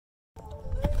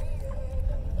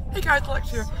Hey guys, Alex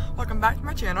here. Welcome back to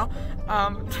my channel.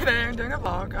 Today I'm doing a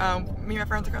vlog. Me and my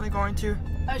friends are currently going to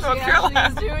North Carolina.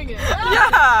 Is doing it.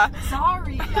 Yeah.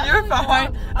 Sorry. You're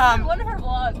fine. I'm in one of her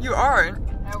vlogs. You are.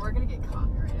 No, we're gonna get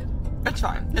copyrighted. It's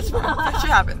fine. It's fine. That shit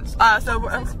happens. So we're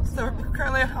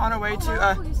currently on our way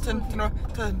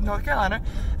to North Carolina,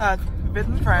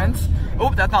 visiting friends.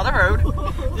 Oh, that's not the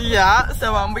road. Yeah.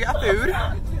 So we got food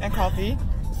and coffee.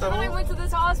 So I went to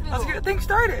this hospital. let's get things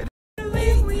started.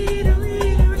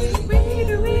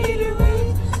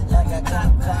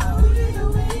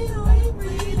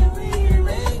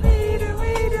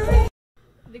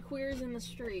 The queers in the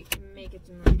street make it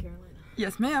to North Carolina.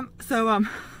 Yes, ma'am. So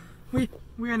we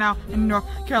are now in North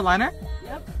Carolina.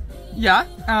 Yep. Yeah,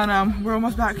 and we're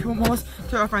almost back, almost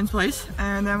to our friend's place,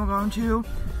 and then we're going to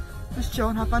just chill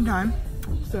and have fun time.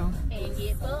 So. And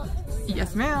get fucked.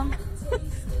 Yes, ma'am.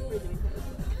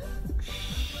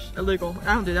 Illegal.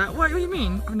 I don't do that. What do you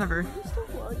mean? I've never.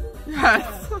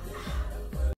 Yes.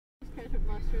 Ketchup,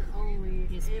 mustard only.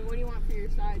 Yes. And what do you want for your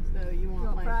sides though? You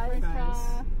want like fries?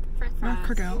 French fries.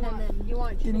 Cookout. And then you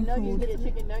want chicken Getting nuggets? cold. Get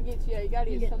chicken nuggets. Yeah, you gotta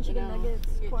get something chicken else. nuggets,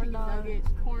 You get corn chicken dogs. nuggets,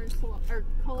 corn slaw, or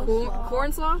coleslaw.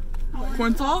 Corn slaw?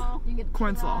 Corn slaw? You get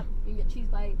Corn slaw. You get cheese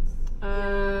bites.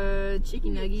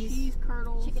 Chicken nuggets. Cheese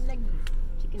curdles. Chicken nuggets.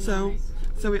 Chicken So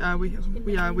we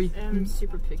I'm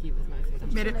super picky with my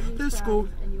food. made it to the school,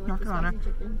 North Carolina.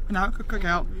 Now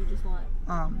cookout. You just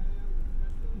want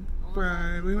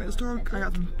Where we went to the store. I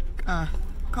got some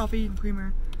coffee and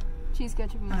creamer. Cheese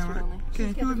ketchup and And mustard we're only.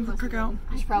 getting food for cookout.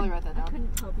 I should probably write that I down.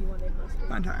 couldn't help you one day mustard.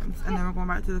 Fun times. And then we're going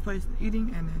back to the place and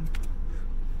eating, and then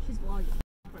She's vlogging.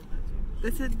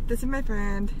 this is my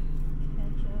friend.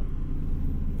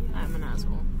 I'm an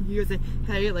asshole. You say,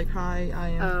 hey, like, hi, I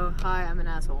am. Oh, hi, I'm an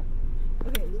asshole.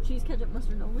 Okay, cheese ketchup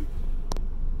mustard only.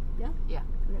 Yeah? Yeah.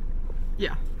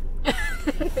 Yeah.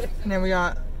 And then we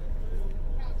got,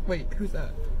 wait, who's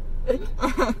that?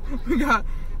 We got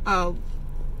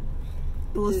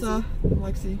Alyssa,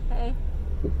 Lexi. Hey.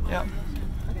 Yeah,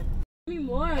 Give me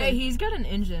more. Hey, he's got an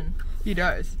engine. he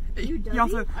does. He does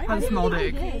also he? has a small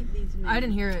dick. I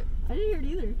didn't hear it. I didn't hear it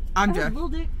either. I'm I heard Jeff. little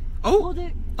dick. Oh, Little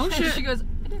dick. oh shit. She goes,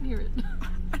 I didn't hear it.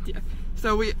 Yeah.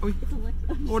 So we It's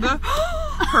Alexa. ordered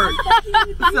hurt.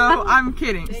 So I'm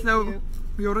kidding. So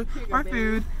we ordered our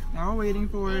food. Now we're waiting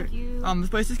for it. you. This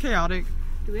place is chaotic,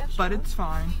 Do we have but it's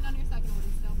fine. on your second order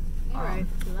still? Alright.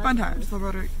 Fun times. So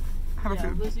we're have our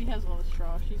food. Lizzie has all the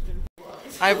straw. She's been.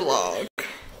 I vlog.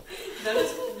 That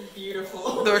is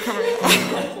beautiful. They're coming out.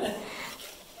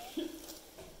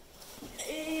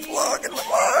 Vlog in the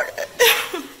vlog.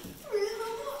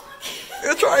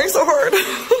 You're trying so hard.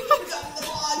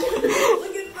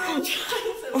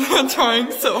 I'm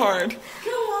trying so hard.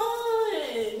 Come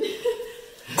on, dude.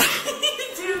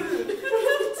 What am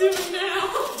I doing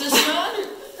now? Just not.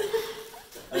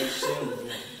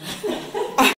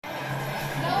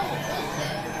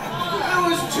 There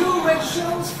was 2 red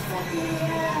shells. Fucking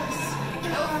ass.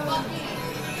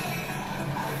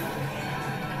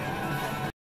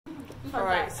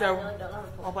 Alright, so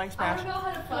I'll blank smash.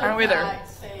 I don't either.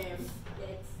 Same.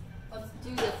 Let's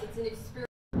do this. It's an experience.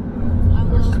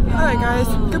 Hi guys,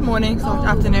 good morning, /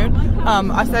 afternoon.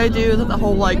 I said I'd do the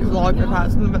whole like vlog for the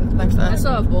past next I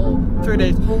saw a bowl. 3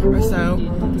 days or so.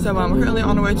 So we're currently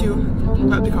on our way to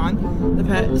Repticon, the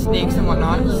pet snakes and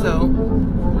whatnot. So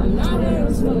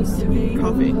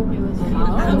coffee and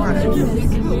fries.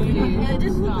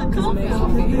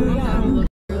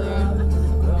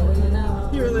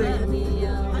 Really? I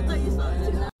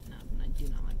do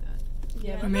not like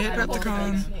that. We made it to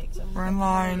Repticon. We're in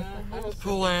line.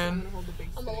 Pull in.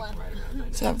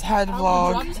 So I've had the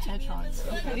vlog.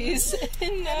 Please. No,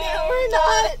 we're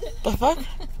not. The fuck?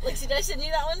 Lexi, did I send you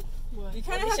that one? You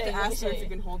kind of have to ask her if you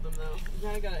can hold them though.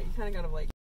 You kind of gotta like.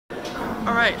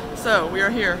 Alright, so we are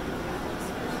here.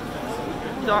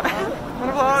 Want a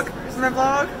vlog? Want a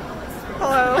vlog?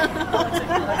 Hello. Want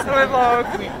a vlog?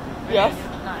 Yes.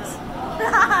 Nice.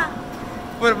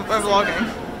 What am I vlogging?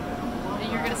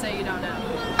 And you're gonna say you don't know.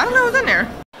 I don't know what's in there.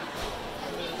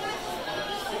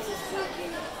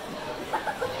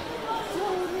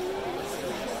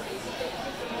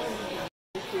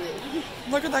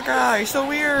 Look at that guy, he's so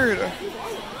weird.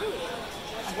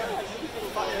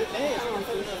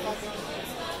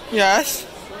 Yes.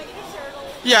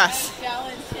 Yes.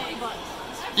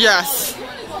 Yes.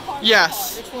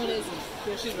 Yes. Which one is it?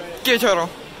 Yeah, she's right. Get a turtle.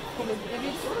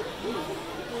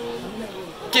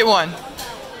 Get one.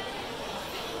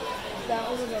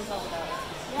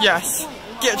 Yes.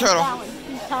 Get a turtle.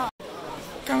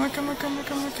 Come on,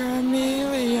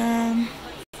 chameleon.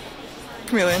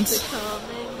 Chameleons.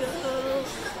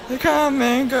 They come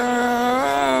and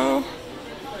go.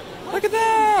 Look at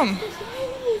them. them.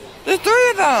 There's 3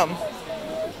 of them.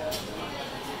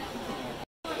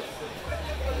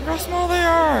 Look how small they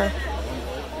are.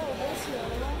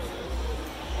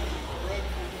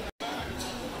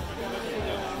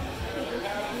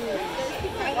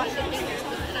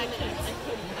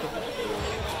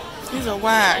 He's a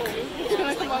whack.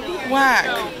 Whack.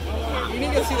 You need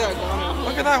to go see that iguana.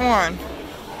 Look at that one.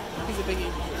 He's a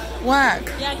biggie. Whack.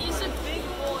 Yeah, he's a big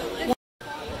boy.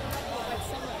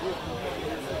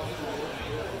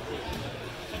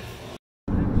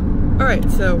 Alright,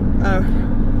 so,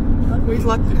 we just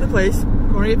left the place.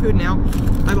 Going to get food now.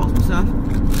 I bought some stuff.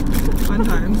 Fun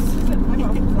times.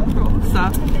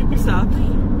 Stuff. Stuff.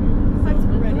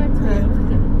 Okay.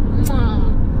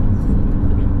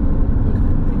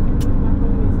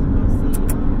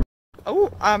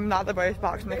 Oh, I'm not the biggest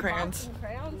box in the crayons.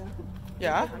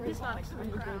 Yeah? I'm just not a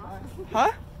crayon.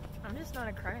 Huh? I'm just not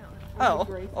a crayon. Oh,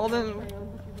 well then.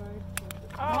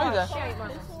 Oh, that? shit.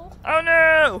 Oh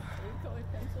no!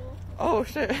 Oh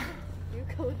shit. I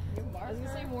was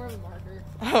gonna say more of a marker.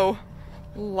 Oh,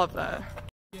 love that.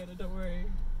 Yeah, don't worry.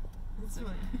 It's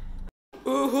fine.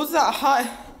 Ooh, who's that hot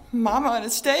mama on the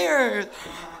stairs?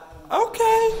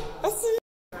 Okay, let's see.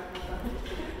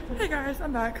 Hey guys,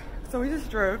 I'm back. So we just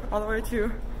drove all the way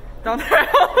to downtown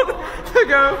to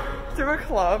go to a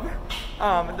club.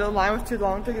 The line was too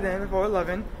long to get in before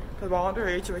 11 because we're all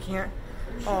underage, so we can't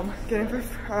get in for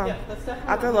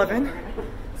after 11.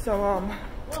 So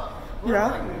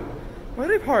yeah, where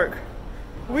did we park?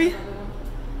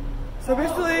 So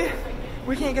basically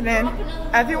we can't get in.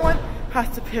 Everyone has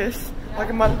to piss like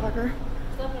a motherfucker.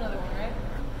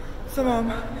 So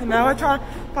and now we're trying to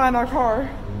find our car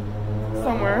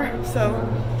somewhere. So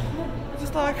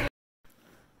just like,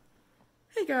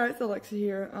 hey guys, Alexa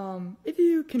here. If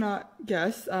you cannot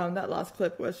guess, that last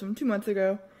clip was from 2 months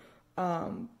ago.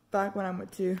 Back when I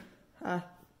went to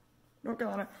North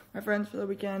Carolina, my friends for the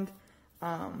weekend.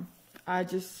 I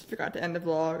just forgot to end the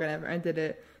vlog. I never ended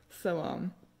it. So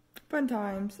fun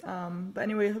times. But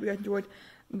anyway, I hope you guys enjoyed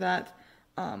that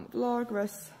vlog.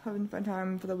 Rest having a fun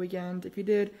time for the weekend. If you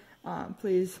did,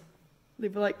 please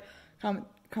leave a like,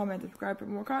 comment, subscribe for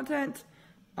more content.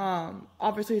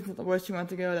 Obviously since it was 2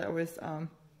 months ago, that was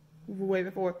way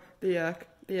before the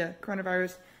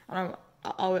coronavirus.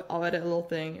 I'll edit a little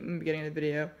thing in the beginning of the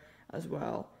video as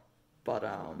well. But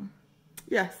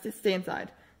yeah, just stay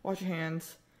inside, wash your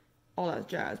hands, all that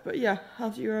jazz. But yeah,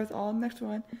 I'll see you guys all in the next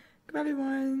one. Goodbye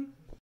everyone.